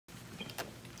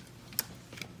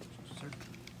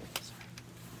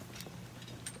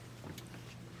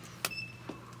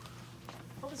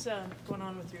What's going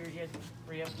on with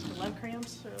were you have leg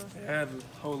cramps? I had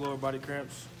whole lower body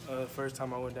cramps. The first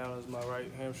time I went down was my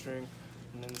right hamstring,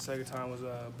 and then the second time was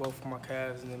both of my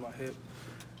calves and then my hip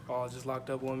all just locked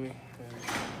up on me.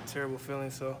 And terrible feeling,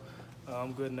 so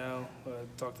I'm good now.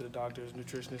 Talked to the doctors,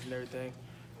 nutritionists and everything,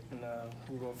 and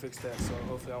we're going to fix that, so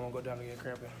hopefully I won't go down and get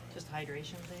cramping. Just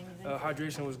hydration thing, you think?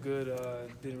 Hydration was good.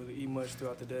 Didn't really eat much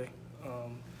throughout the day.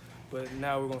 But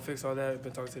now we're going to fix all that. I've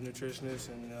been talking to the nutritionist,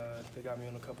 and they got me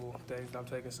on a couple things that I'm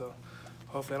taking, so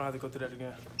hopefully I don't have to go through that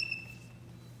again.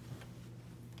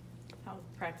 How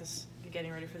practice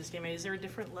getting ready for this game? Is there a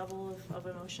different level of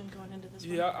emotion going into this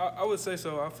one? Yeah, I would say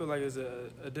so. I feel like it's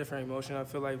a different emotion. I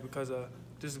feel like because of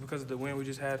the win we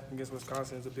just had against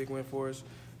Wisconsin, it's a big win for us.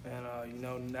 And, you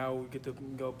know, now we get to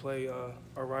go play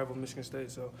our rival, Michigan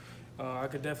State. So I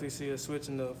could definitely see a switch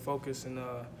in the focus, and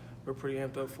we're pretty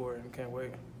amped up for it and can't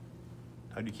wait.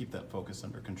 How do you keep that focus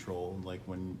under control, like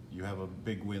when you have a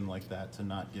big win like that, to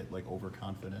not get like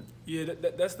overconfident? Yeah,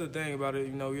 that's the thing about it.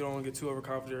 You know, you don't want to get too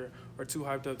overconfident or too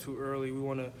hyped up too early. We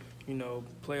want to, you know,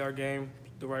 play our game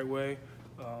the right way,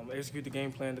 execute the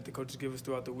game plan that the coaches give us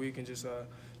throughout the week, and just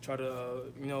try to,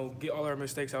 you know, get all our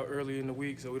mistakes out early in the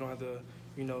week so we don't have to,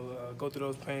 you know, go through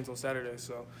those pains on Saturday.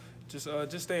 So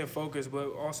just staying focused,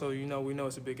 but also, you know, we know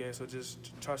it's a big game, so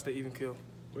just try to stay even keel.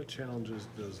 What challenges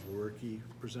does Lurkey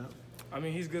present? I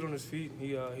mean, he's good on his feet.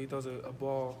 He throws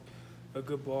a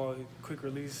good ball, quick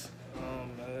release.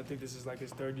 I think this is like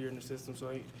his third year in the system,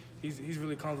 so he's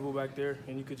really comfortable back there,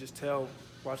 and you could just tell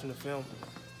watching the film.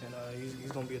 And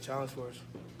he's going to be a challenge for us.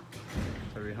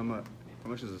 Tyree, how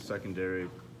much is the secondary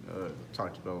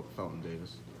talked about Felton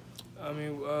Davis? I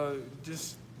mean,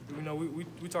 just, you know,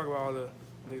 we talk about all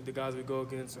the guys we go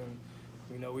against, and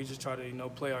you know, we just try to, you know,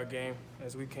 play our game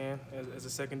as we can as a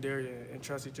secondary, and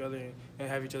trust each other and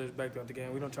have each other's back throughout the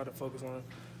game. We don't try to focus on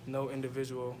no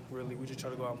individual, really. We just try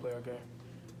to go out and play our game.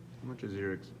 How much is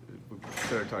we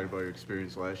started talking about your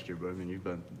experience last year, but I mean, you've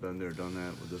been there, done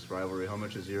that with this rivalry. How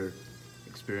much is your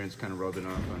experience kind of rubbing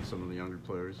off on some of the younger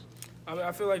players? I mean,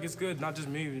 I feel like it's good, not just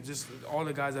me, just all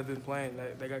the guys that have been playing.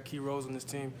 They got key roles on this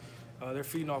team. They're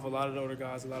feeding off a lot of the older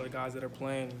guys, a lot of the guys that are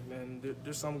playing, and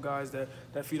there's some guys that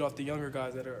feed off the younger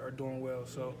guys that are doing well.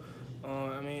 So,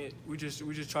 I mean, we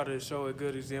just try to show a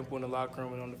good example in the locker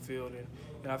room and on the field,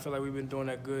 and I feel like we've been doing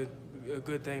a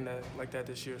good thing like that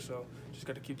this year. So, just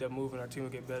got to keep that moving. Our team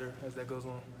will get better as that goes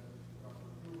on.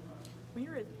 When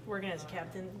you're working as a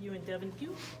captain, you and Devin,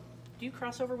 do you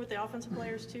cross over with the offensive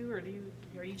players too,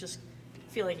 or you just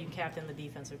feel like you captain the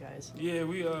defensive guys? Yeah,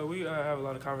 we have a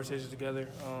lot of conversations together.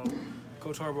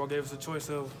 Coach Harbaugh gave us a choice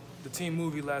of the team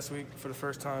movie last week for the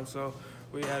first time, so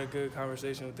we had a good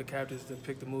conversation with the captains to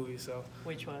pick the movie. So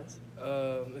which was?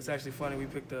 It's actually funny. We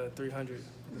picked the 300,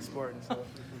 the Spartan. So,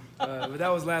 but that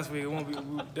was last week. We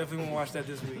definitely won't watch that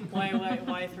this week. Why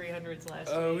 300s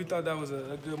last week? We thought that was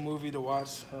a good movie to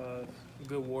watch. A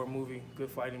good war movie, good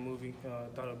fighting movie.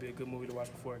 Thought it would be a good movie to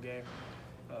watch before a game.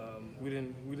 We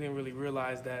didn't really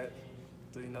realize that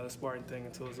the Spartan thing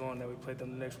until it was on, that we played them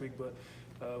the next week, but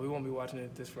we won't be watching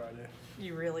it this Friday.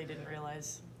 You really didn't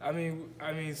realize? I mean,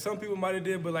 some people might have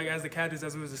did, but like as the captains,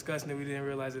 as we was discussing it, we didn't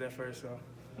realize it at first. So.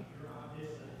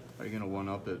 Are you gonna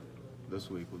one-up it this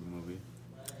week with the movie?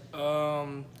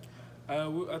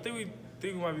 I think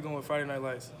we might be going with Friday Night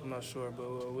Lights. I'm not sure,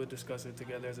 but we'll discuss it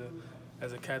together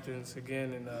as a captains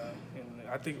again, and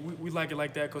I think we like it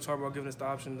like that. Coach Harbaugh giving us the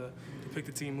option to pick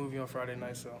the team movie on Friday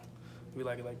night, so we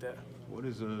like it like that. What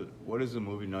is a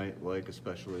movie night like,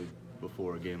 especially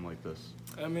before a game like this?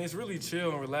 I mean, it's really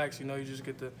chill and relaxed. You know, you just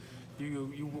get to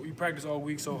you practice all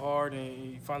week so hard,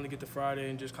 and you finally get to Friday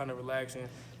and just kind of relax and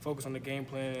focus on the game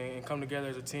plan and come together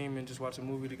as a team and just watch a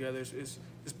movie together. It's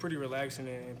pretty relaxing,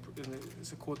 and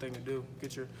it's a cool thing to do.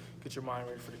 Get your mind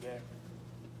ready for the game.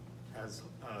 Has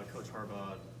Coach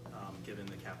Harbaugh given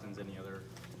the captains any other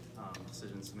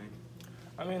decisions to make?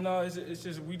 I mean, no, it's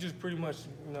just we just pretty much,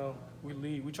 you know, we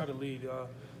lead. We try to lead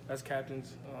as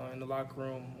captains in the locker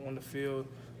room, on the field,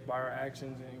 by our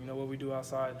actions, and you know what we do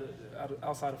outside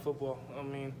of football. I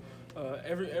mean,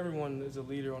 everyone is a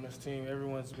leader on this team.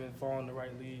 Everyone's been following the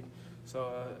right lead.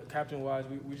 So captain-wise,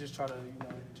 we just try to, you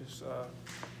know,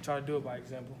 try to do it by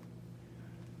example.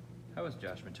 How was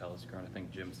Josh Metellus grown? I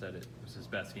think Jim said it was his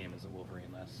best game as a Wolverine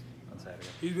on Saturday.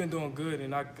 He's been doing good,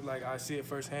 and I see it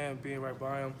firsthand, being right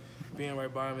by him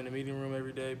in the meeting room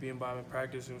every day, being by him in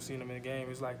practice, and seeing him in the game.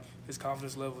 It's like his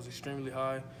confidence level is extremely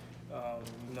high.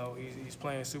 You know, he's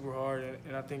playing super hard,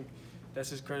 and I think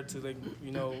that's just credit to, like,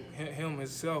 you know, him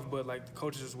himself, but like the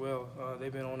coaches as well.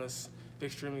 They've been on us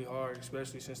extremely hard,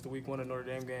 especially since the Week 1 of Notre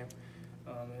Dame game.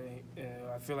 And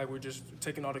I feel like we're just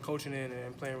taking all the coaching in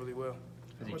and playing really well.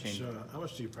 Has he changed? How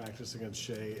much do you practice against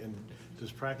Shea, and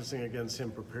does practicing against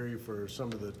him prepare you for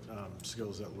some of the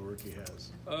skills that Lewerke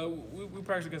has? We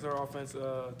practice against our offense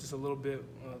just a little bit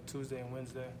Tuesday and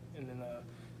Wednesday, and then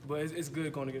but it's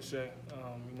good going against Shea.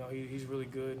 You know, he's really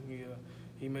good.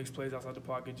 He makes plays outside the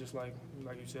pocket, just like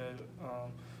you said.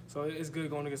 So it's good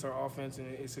going against our offense, and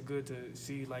it's good to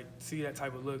see that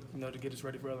type of look, you know, to get us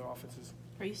ready for other offenses.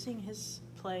 Are you seeing his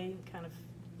play kind of,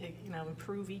 you know,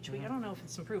 improve each week? I don't know if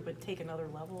it's improved, but take another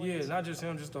level. I Yeah, guess. not just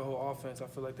him, just the whole offense. I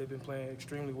feel like they've been playing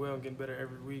extremely well and getting better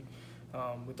every week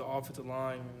with the offensive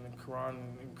line, and Karan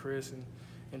and Chris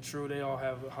and True. They all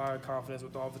have higher confidence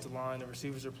with the offensive line. The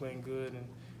receivers are playing good, and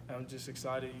I'm just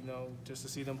excited, you know, just to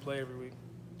see them play every week.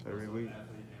 Tyree,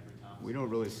 we don't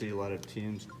really see a lot of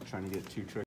teams trying to get too tricky